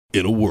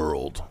In a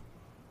world,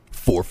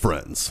 4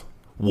 friends,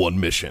 1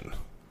 mission,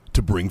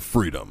 to bring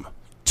freedom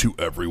to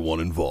everyone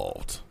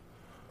involved.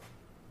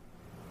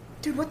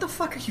 Dude, what the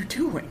fuck are you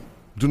doing?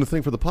 I'm doing a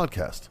thing for the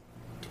podcast.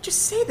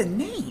 Just say the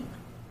name.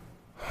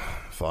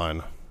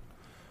 Fine.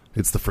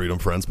 It's the Freedom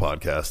Friends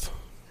Podcast.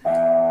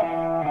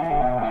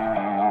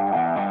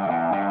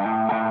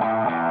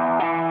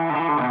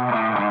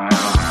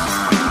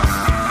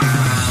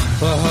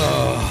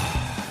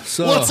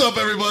 What's up,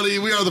 everybody?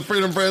 We are the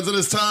Freedom Friends, and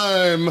it's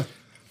time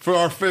for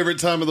our favorite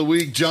time of the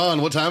week.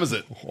 John, what time is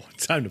it? Oh,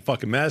 it's time to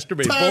fucking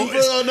masturbate, Time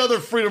boys. for another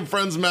Freedom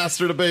Friends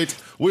Master Debate.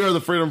 We are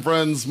the Freedom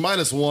Friends,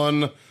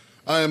 -1.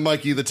 I am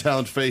Mikey, the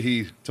Talent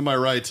Fahey. To my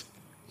right,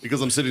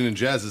 because I'm sitting in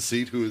Jazz's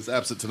seat, who is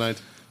absent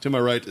tonight, to my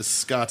right is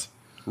Scott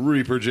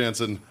Reaper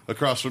Jansen.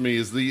 Across from me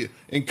is the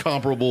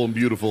incomparable and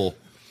beautiful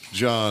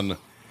John.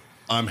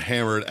 I'm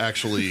hammered,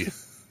 actually,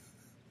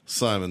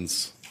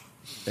 Simons.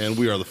 And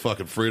we are the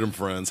fucking Freedom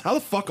Friends. How the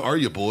fuck are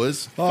you,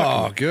 boys?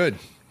 Oh, good.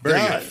 Very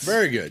Guys. good.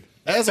 Very good.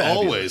 As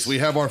always, we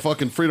have our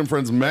fucking Freedom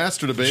Friends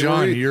Master Debate. John,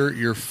 where we-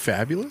 you're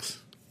fabulous.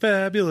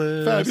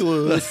 Fabulous.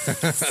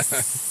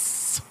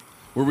 Fabulous.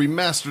 Where we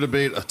master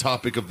debate a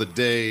topic of the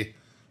day.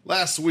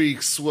 Last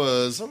week's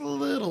was a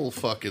little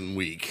fucking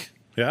weak.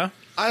 Yeah?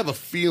 I have a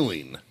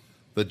feeling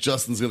that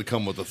Justin's going to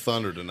come with the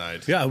thunder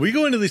tonight. Yeah, we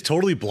go into these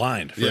totally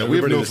blind. For Yeah, we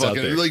have everybody no that's out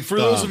fucking... there. Like, for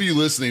those of you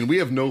listening, we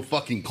have no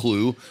fucking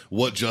clue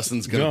what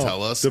Justin's going to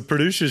tell us. The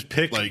producers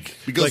pick.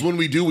 Because when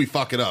we do, we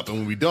fuck it up. And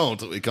when we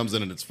don't, it comes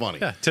in and it's funny.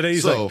 Yeah, today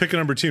he's So- like, pick a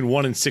number between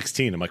 1 and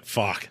 16. I'm like,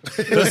 fuck.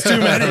 That's too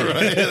many.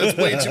 Right? That's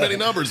way too many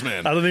numbers,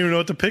 man. I don't even know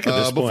what to pick at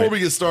this Before point. we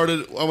get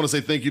started, I want to say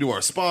thank you to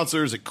our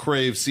sponsors at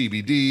Crave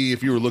CBD.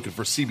 If you were looking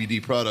for CBD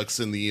products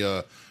in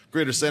the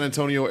greater San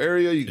Antonio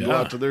area, you can go Yeah.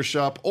 out to their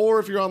shop. Or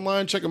if you're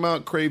online, check them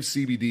out, Crave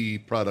CBD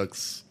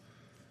products.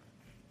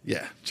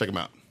 Yeah, check them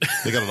out.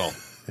 They got it all.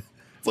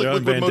 It's like They're out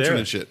in liquid Motrin Bandera.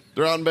 and shit.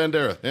 They're out in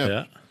Bandera. Yeah.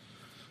 Yeah.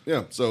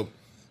 Yeah, so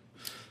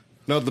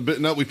now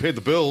that we paid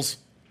the bills,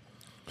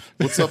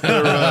 what's up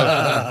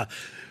there?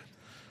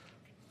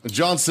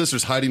 John's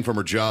sister's hiding from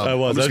her job. I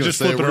was. I'm I was gonna just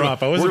say, flipping we're her gonna-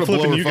 off. I wasn't we're gonna blow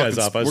flipping her you guys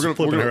fucking- off. I was we're gonna-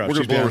 flipping we're her gonna- off. We're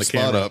going She's to blow her behind the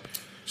spot camera. up.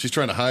 She's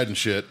trying to hide and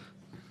shit.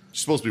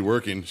 She's supposed to be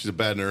working. She's a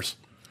bad nurse.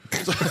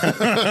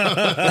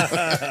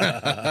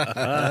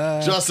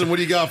 Justin, what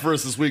do you got for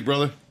us this week,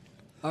 brother?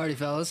 Alrighty,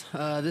 fellas.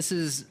 This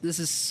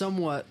is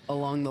somewhat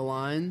along the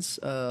lines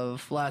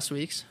of last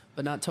week's,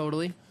 but not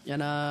totally.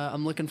 And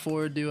I'm looking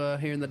forward to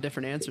hearing the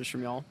different answers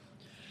from y'all.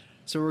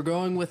 So we're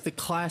going with the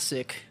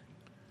classic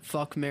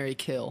fuck, marry,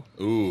 kill.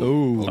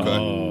 Ooh. Okay.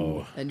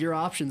 Oh. And your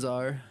options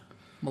are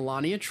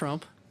Melania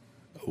Trump,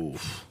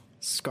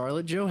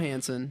 Scarlett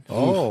Johansson,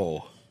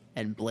 Oh.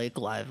 and Blake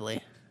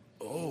Lively.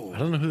 I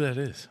don't know who that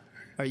is.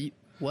 Are you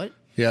what?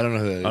 Yeah, I don't know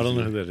who that is. I don't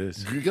know who that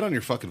is. You get on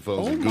your fucking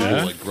phones and Oh Google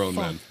my like grown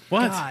men.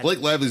 What? God.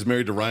 Blake Lively's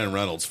married to Ryan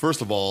Reynolds.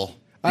 First of all,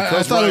 I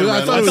because thought Ryan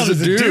it Reynolds-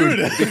 was a dude.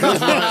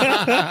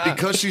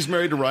 because she's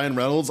married to Ryan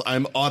Reynolds,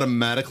 I'm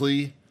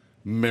automatically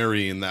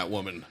marrying that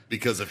woman.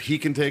 Because if he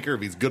can take her,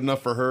 if he's good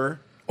enough for her,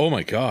 Oh,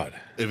 my God.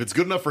 if it's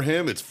good enough for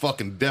him, it's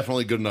fucking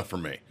definitely good enough for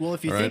me. Well,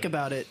 if you All think right?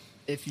 about it,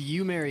 if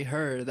you marry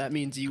her, that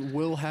means you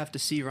will have to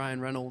see Ryan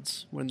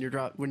Reynolds when you're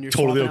Totally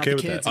swapping out okay the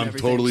with kids that. and I'm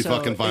everything. totally So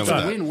fucking fine it's with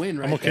a that. win-win,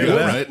 right? I'm okay there.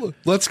 with Yeah, that. right?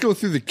 Let's go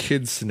through the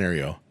kids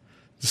scenario.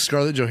 Does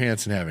Scarlett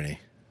Johansson have any?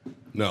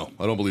 No,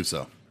 I don't believe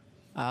so.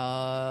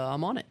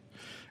 I'm on it.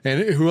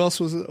 And who else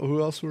was it?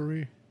 Who else were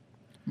we?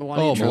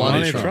 Melania Trump. Melania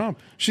Melania Trump. Trump.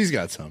 She's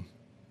got some.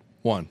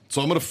 One.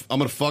 So I'm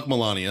gonna fuck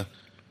Melania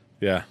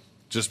Yeah.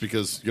 just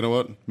because you know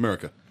what,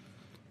 America,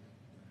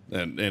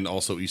 and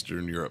also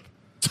Eastern Europe.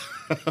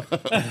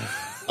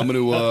 I'm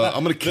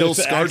gonna kill It's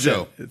the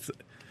ScarJo. accent. It's-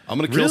 I'm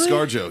gonna kill Really?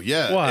 ScarJo.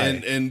 Yeah, Why?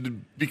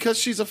 And because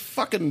she's a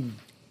fucking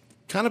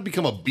kind of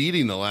become a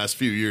beating the last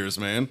few years,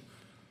 man.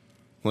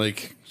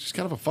 Like she's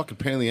kind of a fucking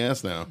pain in the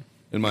ass now,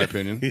 in my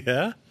opinion.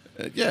 Yeah?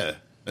 Yeah,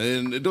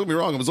 and don't get me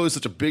wrong, I was always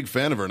such a big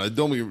fan of her, and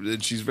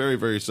and she's very,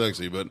 very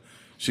sexy, but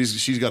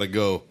she's got to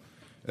go.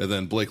 And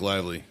then Blake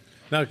Lively,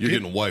 Now, you're do you-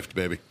 getting wifed,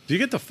 baby. Do you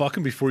get to fuck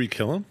him before you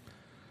kill him?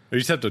 Or you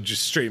just have to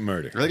just straight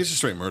murder? I think it's just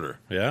straight murder,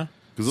 Yeah?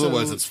 because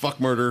otherwise it's fuck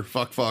murder,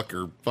 fuck,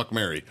 or fuck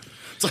Mary.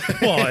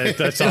 Well,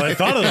 that's how I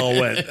thought it all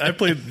went. I've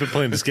been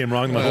playing this game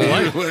wrong my whole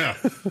life. Yeah.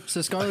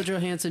 So Scarlett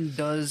Johansson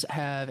does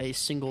have a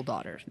single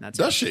daughter. And that's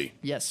Does it. she?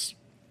 Yes.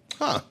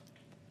 Huh?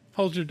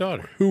 How old's your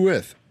daughter? Who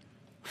with?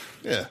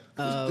 Yeah.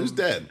 Who's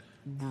dead?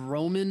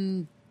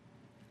 Roman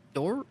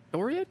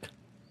Doriak?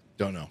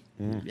 Don't know.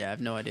 Yeah, I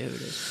have no idea who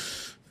it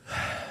is.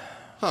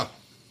 I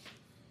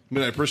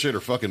mean, I appreciate her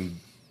fucking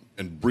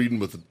and breeding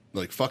with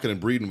fucking and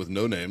breeding with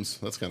no names.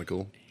 That's kind of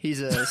cool.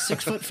 He's a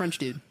 6-foot French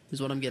dude,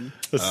 is what I'm getting.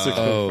 That's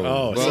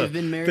well, so they've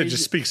been They married-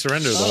 just speak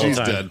surrender the whole She's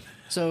time. dead.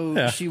 So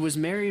Yeah. she was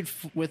married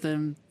with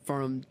him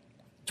from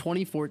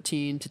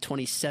 2014 to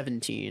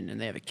 2017, and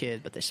they have a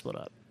kid, but they split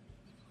up.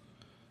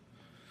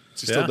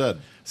 She's still dead.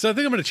 So I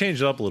think I'm going to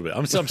change it up a little bit.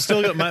 I'm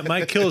still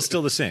my kill is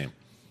still the same.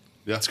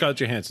 Yeah. Scarlett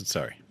Johansson,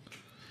 sorry.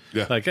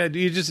 Yeah. Like I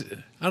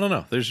don't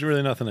know. There's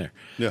really nothing there.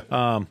 Yeah.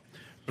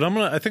 But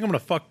I think I'm gonna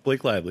fuck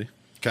Blake Lively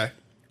Okay.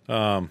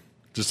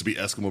 Just to be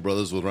Eskimo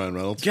Brothers with Ryan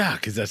Reynolds? Yeah,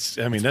 because that's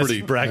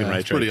pretty- bragging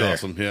rights pretty right there.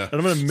 awesome, yeah. And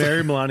I'm going to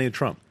marry Melania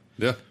Trump.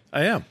 Yeah.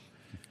 I am.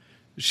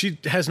 She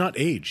has not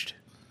aged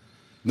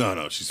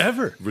No, she's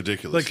ever.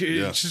 ridiculous. Like,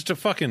 yeah. it's just a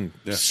fucking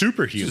Yeah.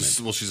 superhuman. She's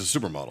a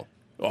supermodel.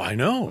 Oh, I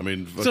know. I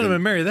mean, so I'm fucking- going to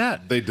marry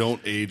that. They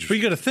don't age. But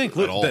you got to think, at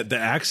look, all. the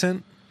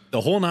accent,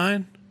 the whole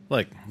nine.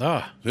 Like,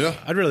 Yeah.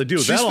 I'd rather deal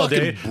with She's that all fucking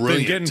day than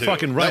brilliant, getting too.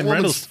 fucking That Ryan woman's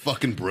Reynolds.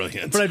 fucking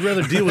brilliant. But I'd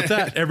rather deal with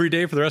that every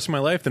day for the rest of my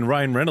life than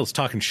Ryan Reynolds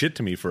talking shit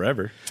to me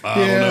forever. I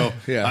don't know.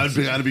 Yeah.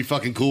 I'd be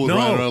fucking cool with No.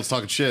 Ryan Reynolds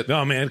talking shit.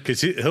 No, man,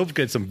 because he'll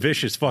get some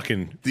vicious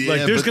fucking. Yeah,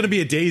 like, there's but- going to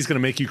be a day he's going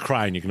to make you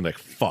cry, and you're going to be like,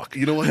 fuck.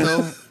 You know what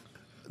though?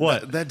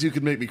 What? That dude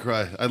could make me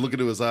cry. I'd look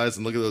into his eyes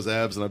and look at those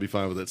abs, and I'd be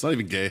fine with it. It's not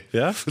even gay.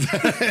 Yeah?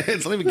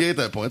 It's not even gay at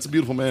that point. It's a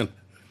beautiful man.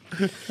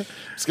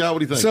 Scott, what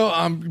do you think? So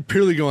I'm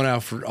purely going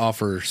out for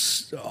after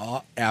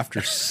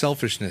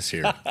selfishness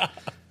here.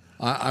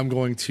 I'm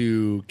going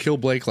to kill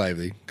Blake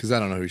Lively because I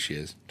don't know who she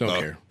is. Don't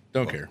care.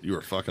 Don't care. You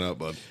were fucking up,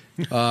 bud.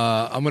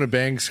 I'm going to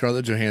bang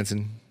Scarlett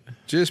Johansson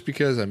just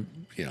because I'm,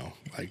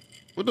 like,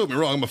 Well, don't get me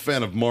wrong. I'm a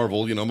fan of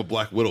Marvel. I'm a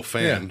Black Widow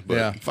fan. Yeah, but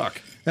yeah.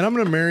 fuck. and I'm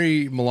going to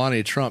marry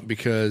Melania Trump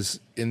because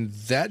in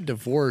that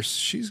divorce,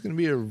 she's going to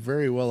be a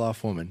very well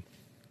off woman.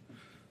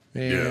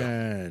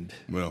 And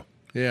Well,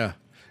 yeah.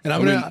 And I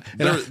I'm mean,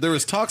 going to. there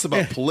was talks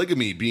about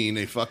polygamy being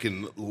a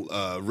fucking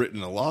written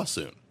in a law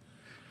soon.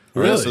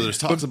 Really? So there's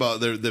talks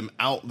about them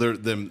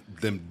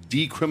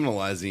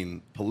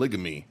decriminalizing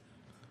polygamy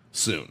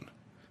soon.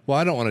 Well,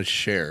 I don't want to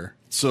share.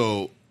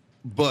 So,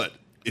 but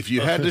if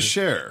you had to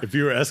share, If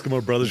you were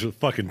Eskimo Brothers with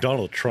fucking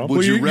Donald Trump,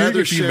 would you you're-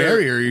 rather if you share?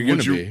 marry her, you're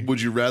would gonna you be. would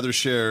you rather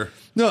share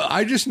No,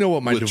 I just know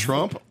what my with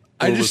Trump or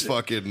I just- with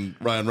fucking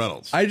Ryan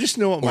Reynolds? I just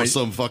know what or my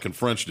some fucking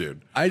French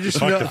dude. I just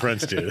fuck know the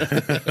French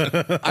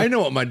dude. I know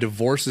what my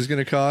divorce is going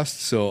to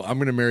cost, so I'm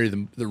going to marry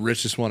the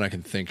richest one I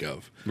can think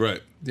of.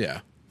 Right.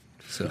 Yeah.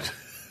 So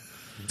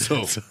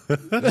So,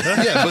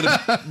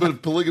 yeah, but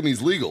if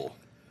polygamy's legal,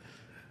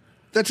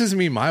 that doesn't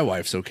mean my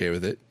wife's okay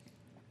with it.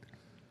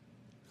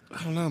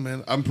 I don't know,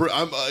 man. I'm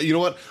you know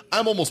what?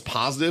 I'm almost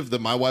positive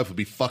that my wife would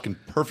be fucking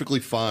perfectly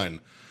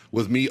fine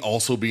with me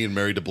also being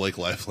married to Blake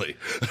Lively.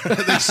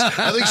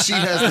 I think she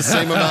has the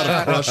same amount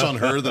of crush on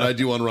her that I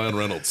do on Ryan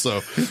Reynolds. So,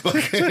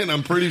 fucking,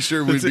 I'm pretty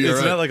sure we'd be all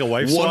it's right. not like a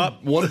wife one,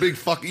 swap? One big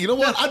fuck. You know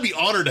what? I'd be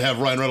honored to have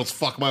Ryan Reynolds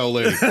fuck my old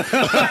lady.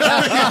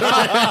 I'd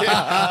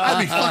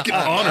be fucking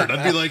honored.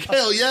 I'd be like,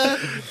 hell yeah,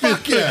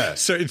 fuck yeah.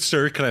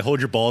 Sir, can I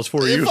hold your balls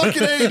for Yeah, you?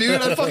 fucking A,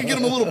 dude. I'd fucking get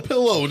him a little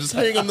pillow and just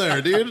hang him there,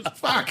 dude.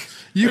 Fuck.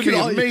 It'd be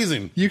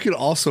amazing. You could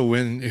also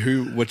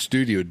win which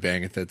dude you would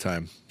bang at that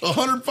time.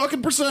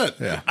 100%.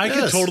 Yeah. I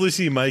can totally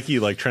see Mikey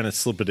like trying to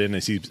slip it in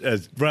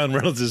as Ryan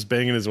Reynolds is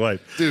banging his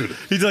wife. Dude.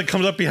 He like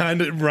comes up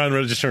behind it. Ryan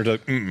Reynolds just turns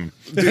like, mm.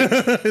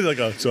 He's like,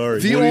 oh, sorry.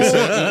 The What do you only-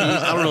 say?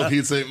 I don't know if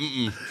he'd say,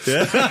 mm-mm.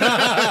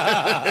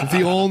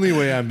 The only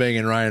way I'm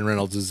banging Ryan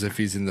Reynolds is if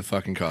he's in the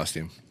fucking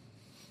costume.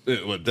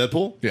 What,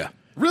 Deadpool? Yeah.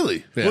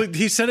 Really? Yeah. Well,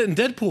 he said it in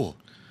Deadpool.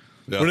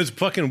 Yeah. When it's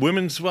fucking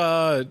women's,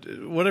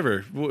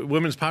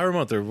 women's power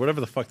month or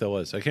whatever the fuck that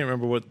was. I can't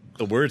remember what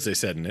the words they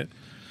said in it.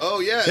 Oh,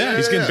 yeah. Yeah,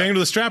 he's getting banged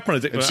with a strap on.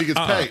 And she gets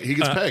pegged. He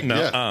gets pegged. No,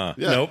 Yeah.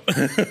 Yeah. nope.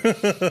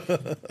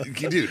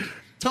 Dude,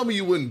 tell me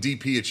you wouldn't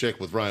DP a chick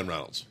with Ryan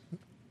Reynolds.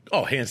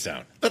 Oh, hands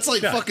down. That's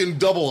like Yeah. fucking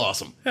double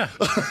awesome. Yeah.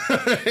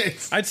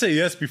 I'd say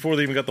yes before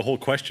they even got the whole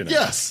question out.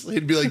 Yes.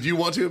 He'd be like, do you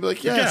want to? I'd be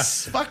like,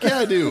 yes. Fuck yeah,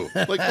 I do.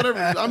 Like, whatever.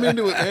 I'm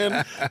into it,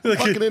 man.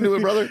 Fucking into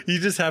it, brother. You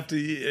just have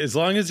to, as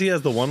long as he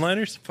has the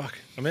one-liners, fuck,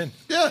 I'm in.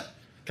 Yeah.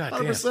 God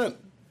 100%.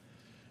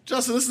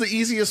 Justin, this is the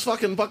easiest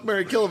fucking fuck,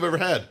 marry, kill I've ever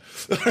had.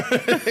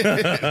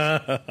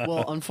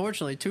 Well,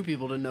 unfortunately, two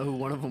people didn't know who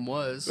one of them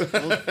was.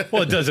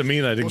 Well, it doesn't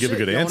mean I didn't give a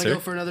good You want to answer. go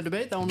for another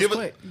debate? That one was Give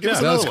quick. it. Give us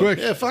Yeah, that was another one.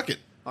 quick. Yeah, fuck it.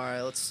 All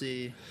right, let's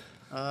see.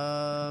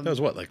 That was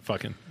what, like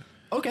fucking.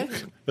 Okay.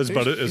 That's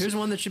about it. Here's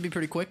one that should be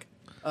pretty quick.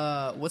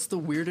 What's the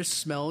weirdest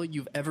smell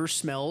you've ever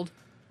smelled,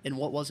 and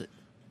what was it?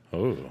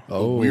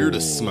 Oh.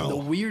 Weirdest The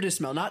smell. weirdest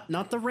smell, not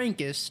the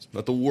rankest.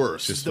 Not the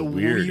worst. Just The the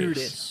weirdest.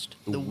 weirdest.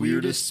 The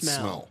weirdest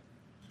smell.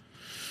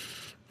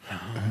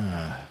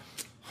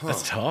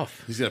 That's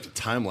tough. He's going to have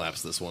to time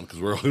lapse this one because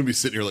we're all going to be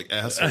sitting here like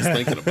assholes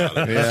thinking about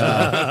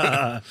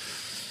it.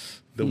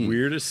 The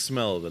weirdest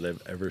smell that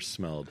I've ever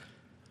smelled.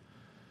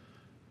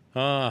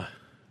 I'm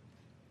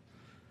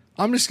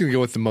just going to go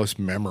with the most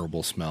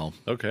memorable smell,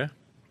 Okay.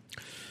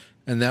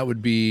 and that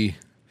would be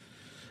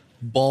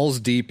balls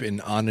deep in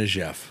Anna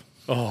Jeff.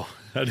 Oh,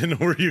 I didn't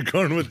know where you're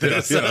going with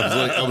this. Yeah,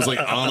 I was like,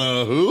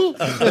 Anna who?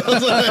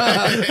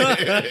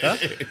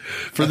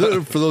 For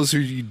those who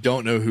you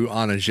don't know who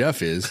Anna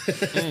Jeff is,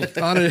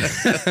 Anna.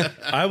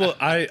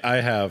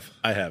 I have it.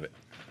 I have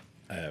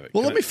it.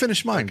 Well, let me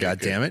finish mine. God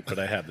damn it! But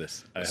I have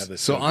this.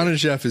 So Anna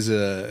Jeff is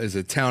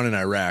a town in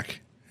Iraq.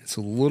 It's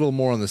a little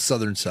more on the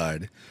southern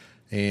side,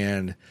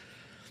 and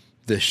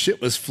the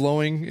shit was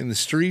flowing in the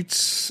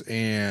streets,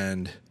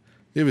 and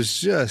it was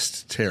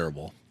just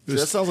terrible. It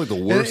was, That sounds like the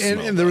worst And,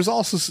 smell, and there was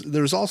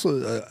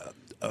also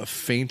a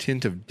faint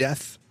hint of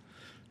death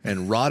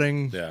and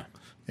rotting. Yeah.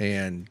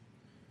 And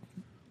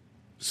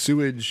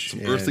sewage,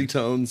 Some earthy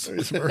tones.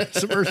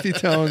 some earthy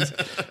tones.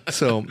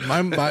 So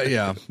my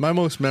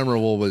most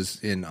memorable was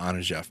in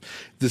Anajef.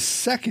 The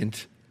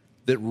second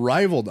that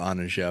rivaled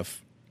Anajef,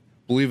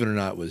 believe it or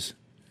not, was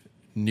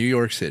New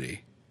York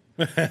City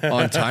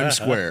on Times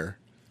Square.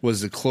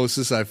 Was the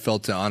closest I've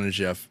felt to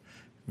Anajef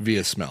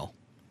via smell.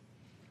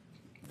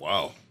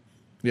 Wow.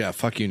 Yeah,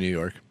 fuck you, New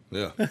York.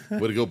 Yeah.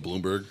 Way to go,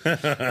 Bloomberg.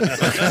 Let's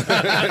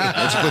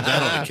put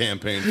that on a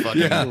campaign.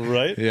 Fucking,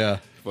 Right? Yeah.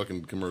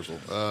 fucking commercial.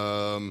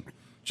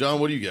 John,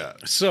 what do you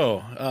got? So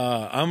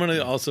I'm going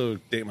to also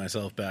date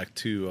myself back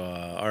to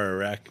our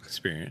Iraq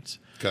experience.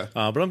 Okay.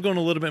 But I'm going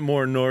a little bit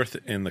more north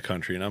in the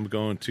country, and I'm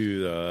going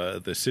to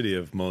the city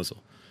of Mosul.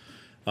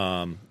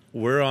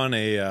 We're on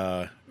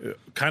a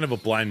kind of a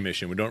blind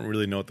mission. We don't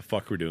really know what the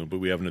fuck we're doing, but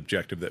we have an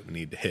objective that we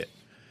need to hit.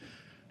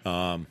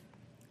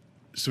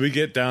 So we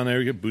get down there,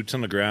 we get boots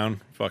on the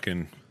ground,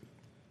 fucking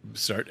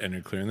start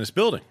clearing this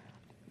building.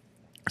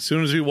 As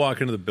soon as we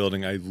walk into the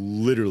building, I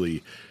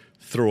literally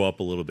throw up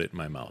a little bit in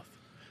my mouth.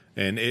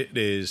 And it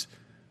is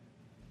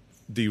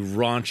the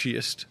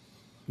raunchiest,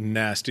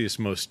 nastiest,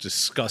 most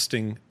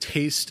disgusting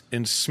taste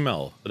and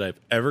smell that I've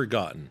ever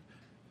gotten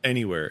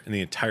anywhere in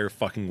the entire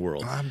fucking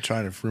world. I'm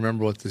trying to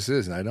remember what this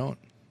is, and I don't.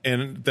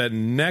 And that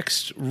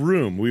next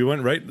room, we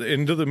went right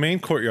into the main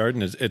courtyard,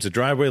 and it's a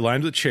driveway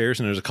lined with chairs,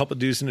 and there's a couple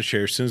dudes in the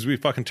chairs. As soon as we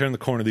fucking turn the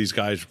corner, these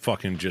guys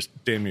fucking just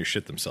damn near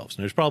shit themselves.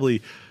 And there's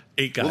probably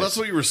 8 guys. Well, that's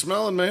what you were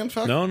smelling, man.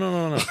 Fuck. No.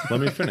 Let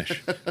me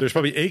finish. There's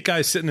probably 8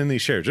 guys sitting in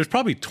these chairs. There's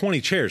probably 20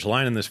 chairs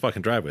lining this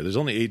fucking driveway. There's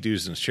only 8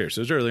 dudes in this chair. So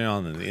it was early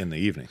on in the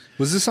evening.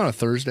 Was this on a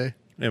Thursday?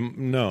 And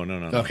no.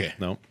 Okay.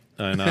 No.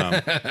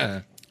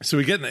 And so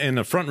we get in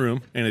the front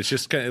room, and it's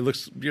just kind of, it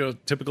looks,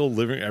 typical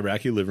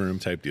Iraqi living room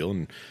type deal.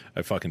 And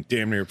I fucking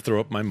damn near throw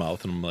up my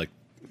mouth, and I'm like,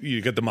 you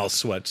get the mouth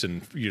sweats,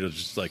 and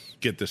just like,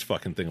 get this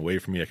fucking thing away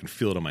from me. I can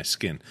feel it on my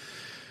skin.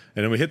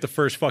 And then we hit the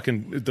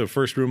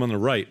first room on the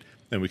right,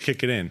 and we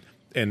kick it in.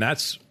 And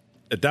that's,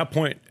 at that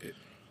point,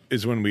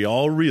 is when we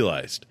all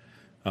realized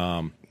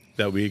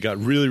that we got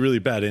really, really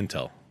bad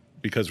intel,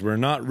 because we're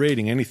not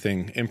raiding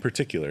anything in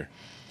particular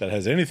that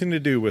has anything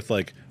to do with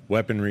like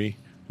weaponry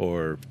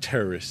or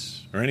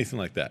terrorists or anything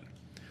like that.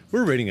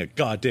 We're raiding a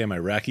goddamn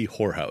Iraqi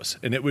whorehouse,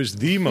 and it was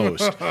the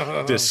most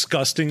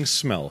disgusting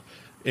smell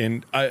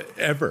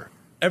ever.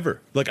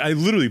 Like, I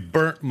literally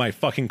burnt my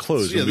fucking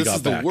clothes So, yeah, when we this got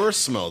is back. the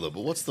worst smell, though.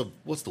 But what's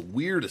the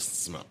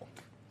weirdest smell?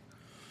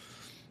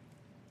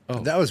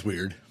 That was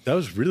weird. That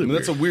was really I mean,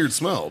 weird. that's a weird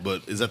smell,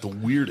 but is that the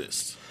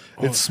weirdest?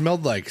 It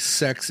smelled like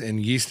sex and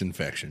yeast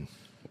infection.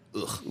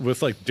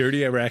 With like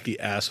dirty Iraqi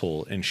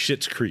asshole and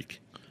Schitt's Creek.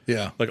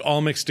 Yeah. Like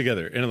all mixed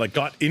together, and it like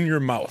got in your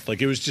mouth,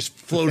 like it was just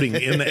floating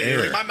in the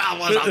air. My mouth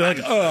was Like,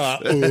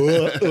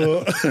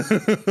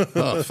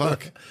 oh,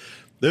 fuck.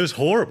 It was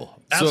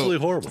horrible, absolutely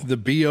So, horrible. The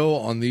BO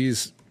on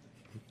these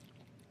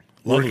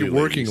Lovely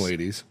working ladies.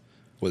 ladies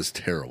was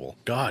terrible.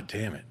 God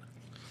damn it!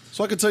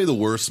 So I can tell you the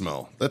worst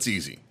smell. That's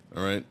easy,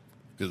 all right?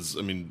 Because,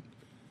 I mean,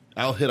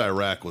 Al Hit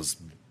Iraq was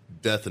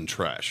death and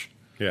trash.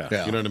 Yeah,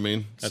 Yeah. You know what I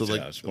mean? That's,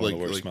 it's one of the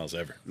worst smells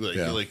ever.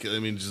 Like, I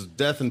mean, just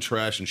death and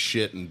trash and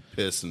shit and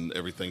piss and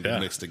everything Yeah.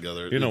 mixed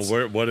together. You know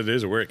It's- what it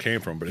is or where it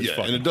came from, but it's yeah,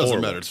 fucking and it doesn't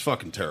horrible. matter. It's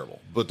fucking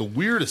terrible. But the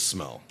weirdest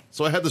smell.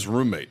 So I had this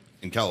roommate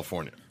in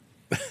California.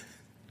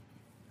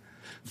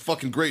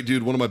 Fucking great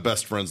dude. One of my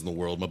best friends in the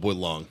world. My boy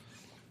Long.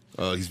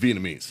 He's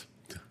Vietnamese,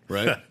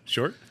 right?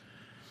 Short?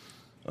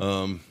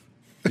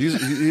 he's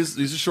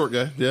a short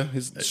guy. Yeah,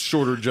 he's a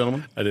shorter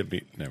gentleman. I didn't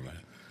mean. Never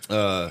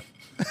mind.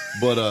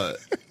 But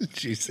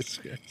Jesus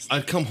Christ.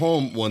 I'd come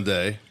home one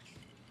day,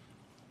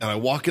 and I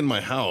walk in my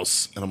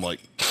house, and I'm like,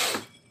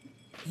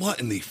 "What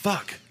in the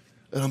fuck?"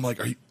 And I'm like,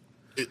 "Are you?"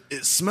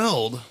 It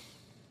smelled.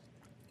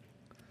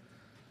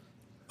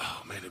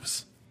 Oh man, it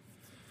was.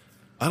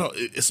 I don't.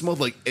 It smelled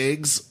like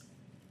eggs,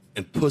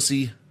 and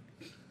pussy,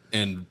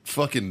 and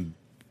fucking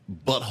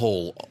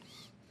butthole,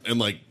 and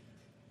like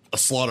a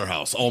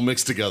slaughterhouse all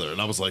mixed together.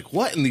 And I was like,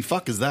 "What in the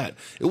fuck is that?"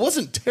 It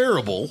wasn't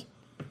terrible.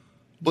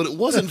 But it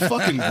wasn't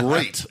fucking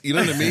great. You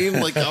know what I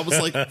mean? Like, I was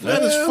like,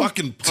 that is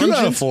fucking 2 out of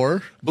pungent,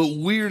 4. but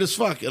weird as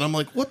fuck. And I'm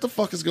like, what the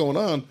fuck is going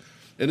on?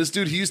 And this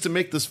dude, he used to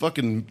make this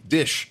fucking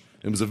dish.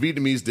 It was a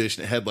Vietnamese dish,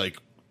 and it had like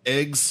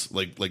eggs,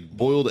 like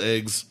boiled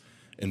eggs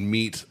and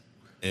meat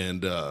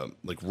and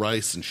like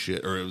rice and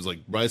shit. Or it was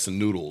like rice and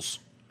noodles.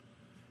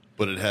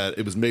 But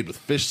it was made with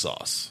fish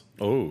sauce.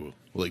 Oh,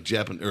 Like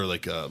Japan or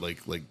like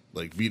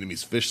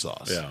Vietnamese fish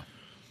sauce. yeah.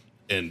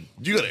 And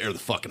you got to air the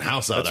fucking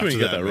house out That's after when you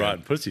get that man.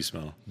 rotten pussy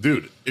smell.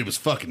 Dude, it was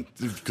fucking,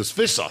 because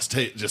fish sauce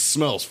just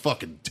smells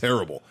fucking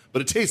terrible,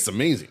 but it tastes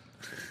amazing.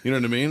 You know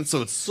what I mean?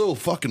 So it's so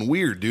fucking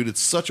weird, dude. It's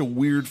such a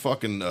weird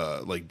fucking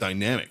like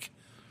dynamic.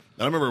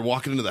 And I remember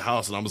walking into the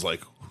house and I was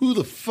like, who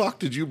the fuck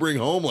did you bring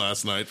home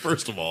last night,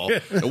 first of all?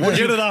 And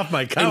Get it off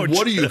my couch. And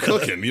what are you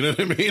cooking? You know what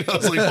I mean? I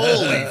was like,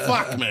 holy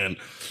fuck, man.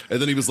 And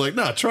then he was like,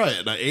 nah, try it.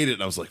 And I ate it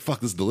and I was like, fuck,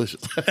 this is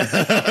delicious.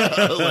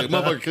 I was like,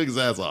 motherfucker, cook his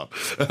ass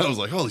off. I was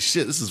like, holy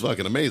shit, this is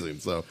fucking amazing.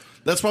 So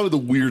that's probably the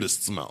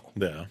weirdest smell.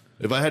 Yeah.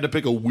 If I had to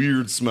pick a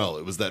weird smell,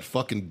 it was that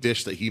fucking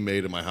dish that he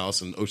made in my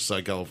house in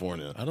Oceanside,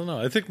 California. I don't know.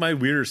 I think my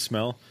weirdest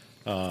smell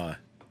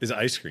is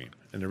ice cream.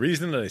 And the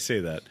reason that I say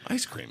that,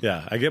 Ice cream.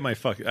 yeah, I get my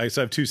fucking. I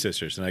have two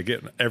sisters, and I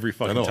get every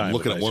fucking I know. time. I'm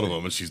looking with at one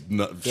ice of cream.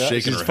 them, and she's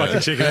shaking She's her fucking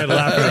head. shaking her head,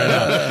 laughing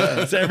right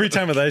now. So every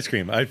time with ice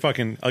cream,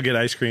 I'll get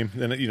ice cream.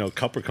 Then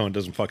cup or cone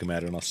doesn't fucking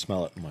matter, and I'll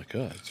smell it. I'm like,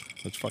 oh,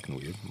 that's fucking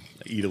weird.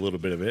 I eat a little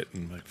bit of it,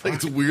 and I'm like, I think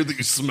fuck. it's weird that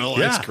you smell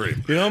Yeah. ice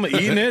cream. I'm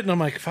eating it, and I'm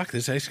like, fuck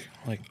this ice cream.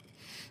 I'm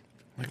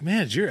like,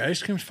 man, does your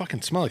ice cream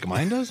fucking smell like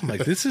mine does? I'm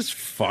like, this is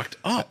fucked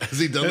up. Has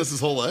he done this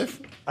his whole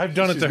life? I've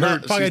done it She's to her.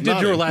 not- Fuck, I she's did to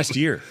her nodding. last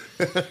year.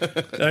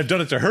 And I've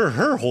done it to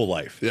her whole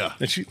life. Yeah.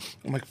 And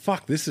I'm like,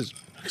 fuck, this is.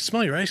 I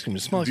smell your ice cream.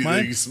 Does it smell like Do you mine?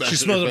 think you smashed She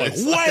it in smells your it like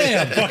face?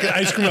 wham! Fucking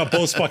ice cream out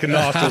both fucking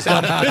nostrils.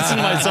 I'm pissing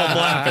myself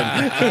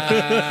laughing.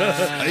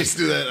 I used to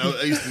do that.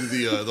 I used to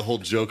do the whole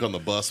joke on the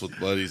bus with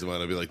buddies of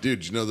mine. I'd be like, dude,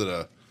 did you know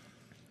that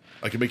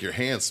I can make your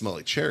hands smell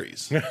like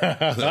cherries? And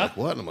they're like,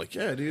 what? And I'm like,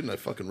 yeah, dude. And I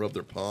fucking rub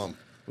their palm.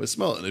 I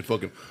smell it, and they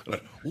fucking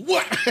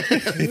what? They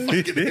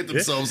fucking hit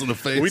themselves in the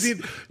face.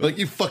 Like,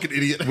 you fucking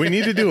idiot. We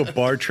need to do a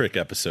bar trick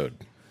episode.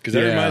 Because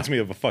that Yeah. reminds me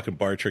of a fucking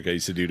bar trick I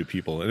used to do to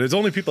people. And there's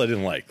only people I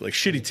didn't like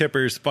shitty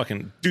tippers,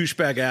 fucking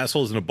douchebag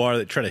assholes in a bar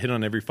that try to hit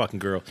on every fucking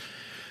girl.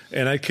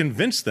 And I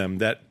convinced them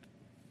that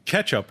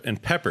ketchup and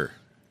pepper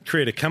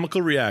create a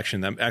chemical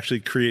reaction that actually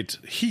creates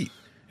heat.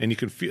 And you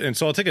can feel, and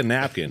so I'll take a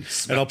napkin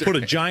and I'll put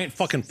a giant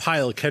fucking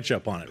pile of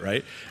ketchup on it,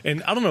 right?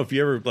 And I don't know if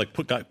you ever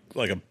got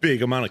a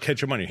big amount of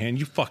ketchup on your hand,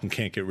 you fucking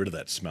can't get rid of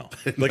that smell.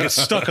 Like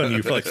it's stuck on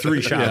you for like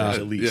 3 showers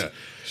at least. Yeah,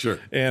 sure.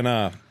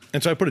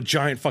 And so I put a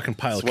giant fucking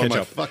pile of That's why my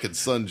ketchup. fucking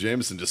son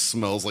Jameson just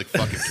smells like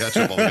fucking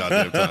ketchup all the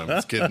goddamn time.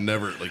 This kid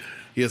never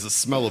he has a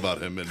smell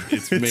about him, and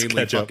it's mainly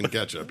ketchup. fucking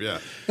ketchup. Yeah,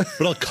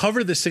 But I'll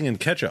cover this thing in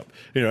ketchup,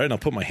 right? And I'll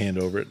put my hand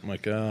over it. I'm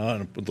like, and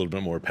a little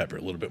bit more pepper,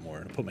 a little bit more.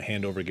 And I put my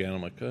hand over again.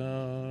 I'm like,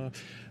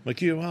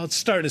 well, it's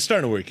starting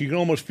to work. You can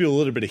almost feel a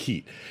little bit of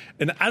heat.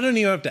 And I don't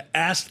even have to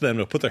ask them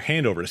to put their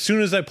hand over it. As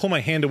soon as I pull my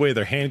hand away,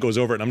 their hand goes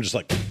over it, and I'm just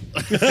like,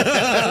 shit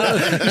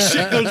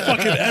goes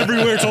fucking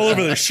everywhere. It's all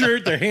over their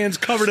shirt. Their hand's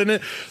covered in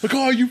it. Like,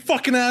 oh, you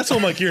fucking asshole.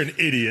 I'm like, you're an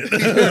idiot. Go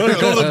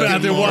to the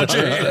bathroom, wash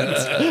your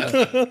hands.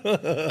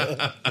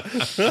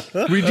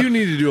 We do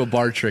need to do a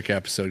bar trick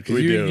episode because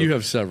We do. you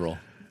have several.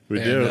 We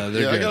And, do.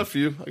 they're yeah. I good. got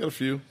a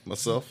few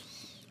myself.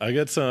 I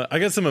got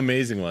some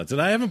amazing ones,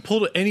 and I haven't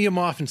pulled any of them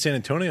off in San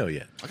Antonio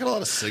yet. I got a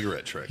lot of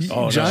cigarette tricks.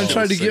 Oh, John no.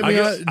 tried to get I me.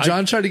 guess-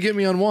 John tried to get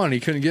me on one. He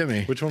couldn't get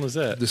me. Which one was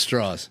that? The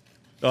straws.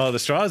 Oh, the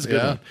straw is a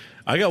good Yeah. one.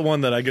 I got one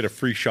that I get a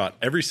free shot.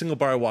 Every single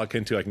bar I walk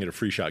into, I can get a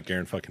free shot,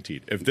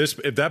 guaranteed.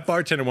 If that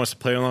bartender wants to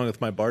play along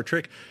with my bar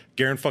trick,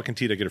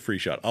 guaranteed I get a free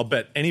shot. I'll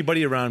bet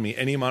anybody around me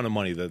any amount of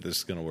money that this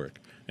is going to work.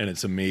 And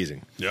it's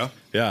amazing. Yeah,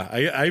 Yeah,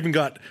 I even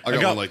got... I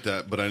got one like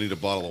that, but I need a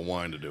bottle of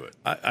wine to do it.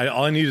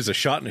 all I need is a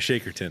shot and a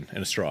shaker tin and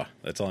a straw.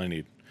 That's all I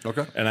need.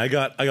 Okay. And I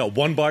got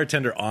one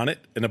bartender on it,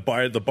 and the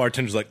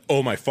bartender's like,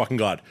 "Oh my fucking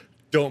god,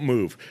 don't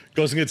move!"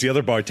 Goes and gets the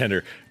other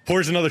bartender,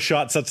 pours another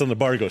shot, sets on the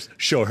bar, and goes,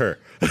 "Show her."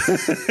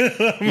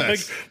 I'm Nice. like,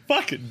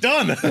 "Fuck it,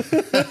 done."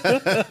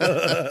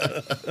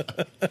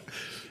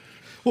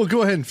 Well,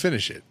 go ahead and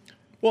finish it.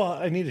 Well,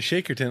 I need a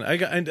shaker tin.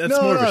 That's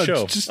No, more of no, a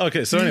show. just-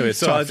 Okay, so you anyway, just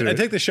so talk through I it.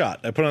 take the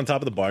shot. I put it on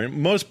top of the bar.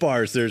 Most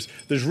bars, there's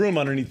room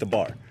underneath the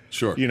bar.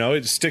 Sure.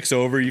 It sticks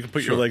over. You can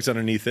put your Sure. legs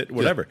underneath it,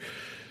 whatever.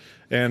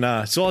 And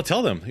so I'll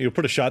tell them,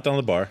 put a shot down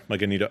the bar.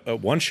 Like I need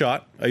one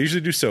shot. I usually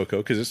do SoCo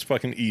because it's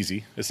fucking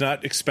easy. It's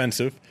not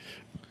expensive.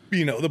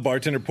 The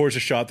bartender pours a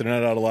shot. They're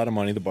not out a lot of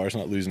money. The bar's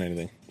not losing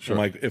anything. Sure. I'm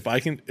like, if I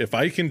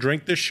can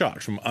drink this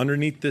shot from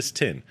underneath this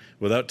tin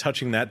without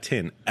touching that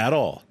tin at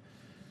all,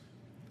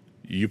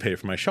 you pay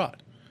for my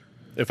shot.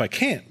 If I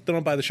can't, then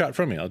I'll buy the shot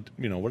from me. I'll,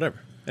 whatever.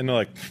 And they're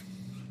like,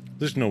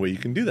 there's no way you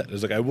can do that.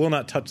 It's like, I will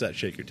not touch that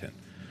shaker tin.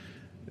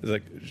 It's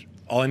like,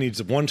 all I need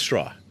is one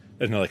straw.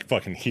 And they're like,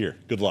 fucking here,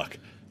 good luck.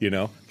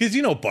 Because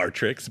bar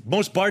tricks.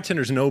 Most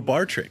bartenders know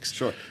bar tricks.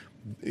 Sure.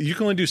 You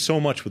can only do so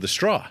much with a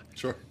straw.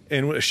 Sure.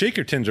 And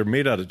shaker tins are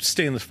made out of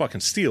stainless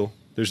fucking steel.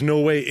 There's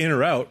no way in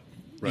or out.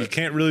 You Right.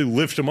 can't really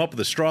lift them up with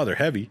a straw. They're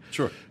heavy.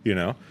 Sure.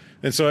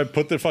 And so I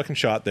put the fucking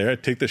shot there. I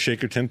take the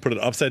shaker tin, put it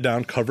upside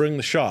down, covering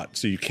the shot.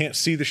 So you can't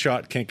see the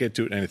shot, can't get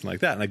to it, anything like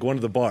that. And I go into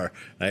the bar,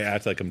 and I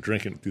act like I'm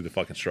drinking through the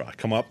fucking straw. I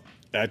come up,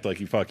 act like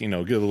you fucking,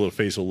 give a little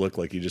facial look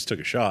like you just took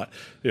a shot,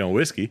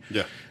 whiskey.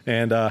 Yeah.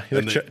 And, And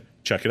they-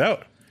 check it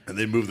out. And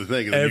they move the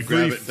thing, and then you grab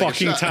Every it and take a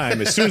fucking shot.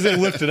 time. As soon as they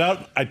lift it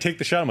out, I take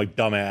the shot. I'm like,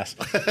 dumbass.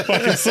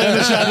 Fucking slam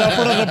the shot down,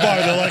 put it on the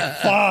bar. They're like,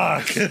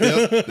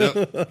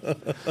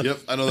 fuck. Yep,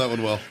 I know that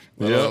one well.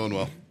 I know Yep. that one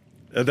well.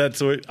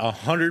 That's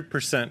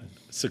 100%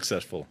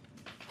 successful.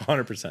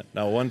 100%.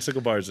 Now, one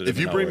single bar is If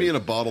you bring me in a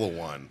bottle of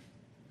wine,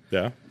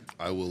 Yeah.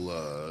 I will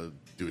I'll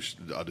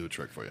do a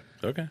trick for you.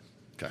 Okay.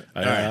 Okay.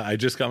 I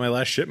just got my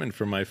last shipment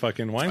from my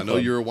fucking wine I know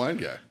club. you're a wine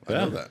guy. I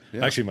know that.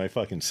 Yeah. Actually, my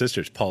fucking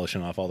sister's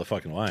polishing off all the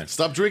fucking wine.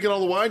 Stop drinking all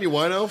the wine, you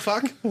wino.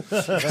 Fuck.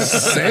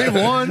 Save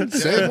one.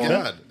 Save one.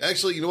 God.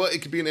 Actually, you know what?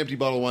 It could be an empty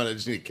bottle of wine. I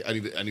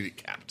need it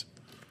capped.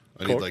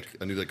 I need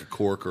Corked? a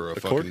cork or a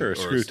fucking cork or a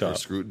screw top?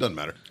 screw. Doesn't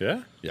matter.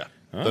 Yeah? Yeah.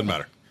 Oh. Doesn't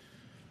matter.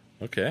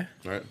 Okay.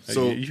 All right. So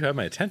So you have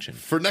my attention.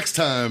 for next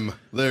time,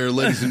 there,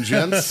 ladies and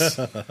gents,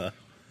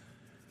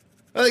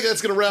 I think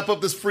that's going to wrap up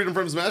this Freedom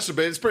Friends Match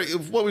debate. It's pretty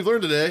what we've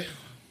learned today.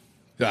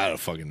 I don't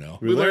fucking know.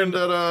 We learned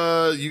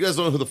that you guys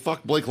don't know who the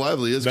fuck Blake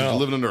Lively is because No. you're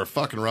living under a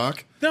fucking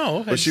rock.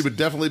 No, But she would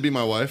definitely be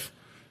my wife.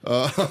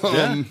 Yeah.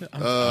 I'm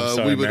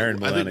sorry,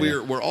 Marin I think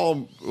Melania. we're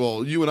all,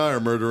 well, you and I are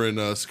murdering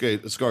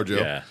ScarJo.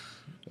 Yeah.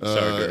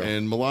 Sorry, girl.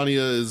 And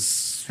Melania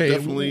is Hey,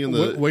 definitely in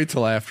the. wait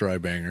till after I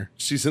bang her.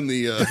 She's in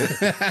the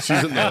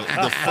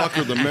the fuck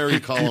or the Mary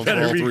column for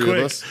better all be three quick.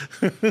 of us.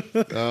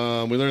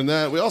 We learned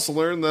that. We also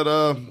learned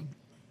that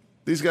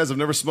these guys have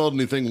never smelled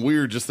anything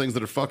weird, just things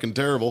that are fucking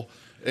terrible.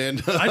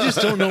 And I just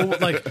don't know.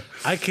 Like,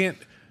 I can't.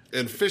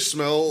 and fish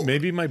smell.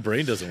 Maybe my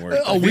brain doesn't work.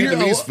 A weird-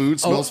 Vietnamese oh, food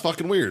smells oh,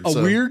 fucking weird. A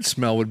so. weird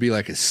smell would be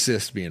like a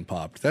cyst being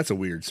popped. That's a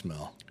weird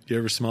smell. You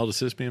ever smelled a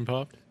cyst being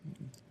popped?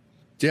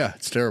 Yeah,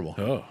 it's terrible.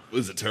 Oh.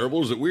 Is it terrible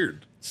or is it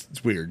weird?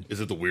 It's weird. Is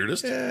it the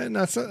weirdest?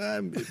 Not so,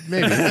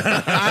 maybe.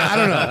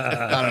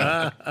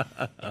 I don't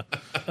know.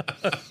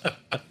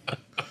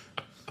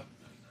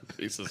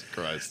 Jesus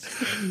Christ.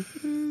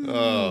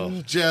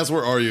 Oh, Jazz,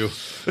 where are you?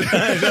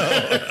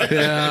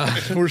 Yeah,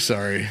 we're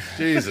sorry.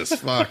 Jesus,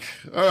 fuck.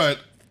 All right.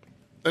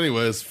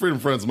 Anyways, Freedom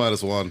Friends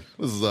 -1.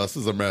 This is us.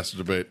 This is our master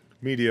debate.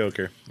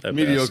 Mediocre. At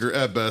Mediocre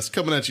at best.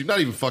 Coming at you, not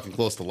even fucking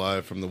close to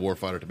live from the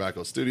Warfighter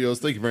Tobacco Studios.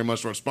 Thank you very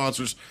much to our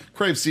sponsors,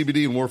 Crave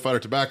CBD and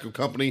Warfighter Tobacco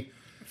Company.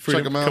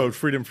 Freedom, Check them out. Code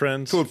Freedom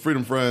Friends. Code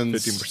Freedom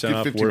Friends. 15%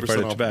 off, Get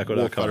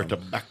warfightertobacco.com.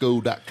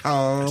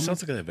 warfightertobacco.com.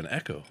 Sounds like I have an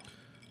echo.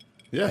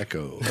 Yeah.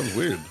 Echo. That was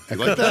weird. You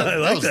like that? I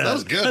like That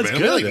was good, That's man.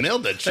 good. We like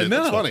nailed that shit. I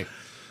know. That's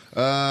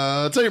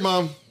funny. Tell your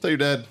mom. Tell your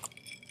dad.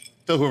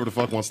 Tell whoever the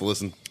fuck wants to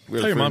listen. We're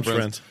Tell the your Freedom mom's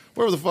friends.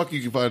 Wherever the fuck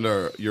you can find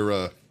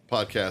your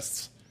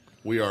podcasts,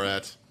 we are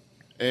at.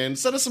 And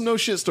send us some no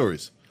shit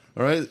stories.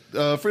 All right?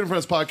 Freedom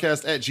Friends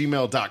Podcast at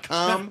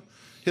gmail.com.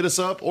 Hit us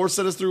up or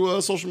send us through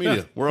social media.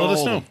 Yeah. We're Let all us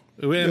over.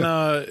 know.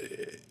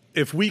 And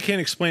if we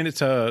can't explain it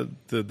to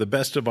the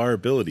best of our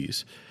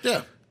abilities,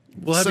 Yeah.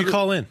 we'll have Send you it-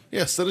 call in.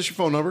 Yeah, send us your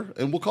phone number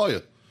and we'll call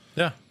you.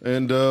 Yeah.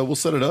 And we'll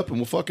set it up and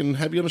we'll fucking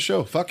have you on the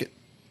show. Fuck it.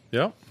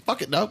 Yeah.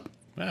 Fuck it, nope.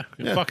 Yeah.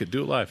 Yeah. Fuck it.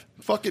 Do it live.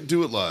 Fuck it,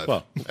 do it live.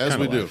 Well, as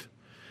we kinda do. live.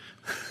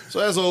 So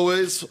as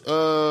always,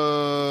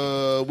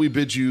 we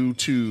bid you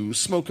to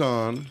smoke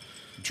on,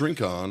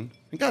 drink on,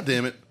 and God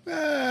damn it,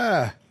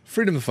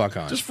 Freedom the fuck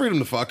on. just freedom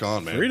to fuck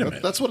on, man. Freedom, That-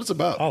 man. that's what it's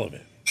about. All of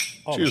it.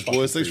 All Cheers, the fucking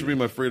boys. Thanks for freedom. being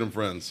my freedom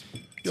friends.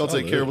 Y'all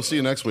take care. We'll see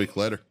you next week.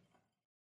 Later.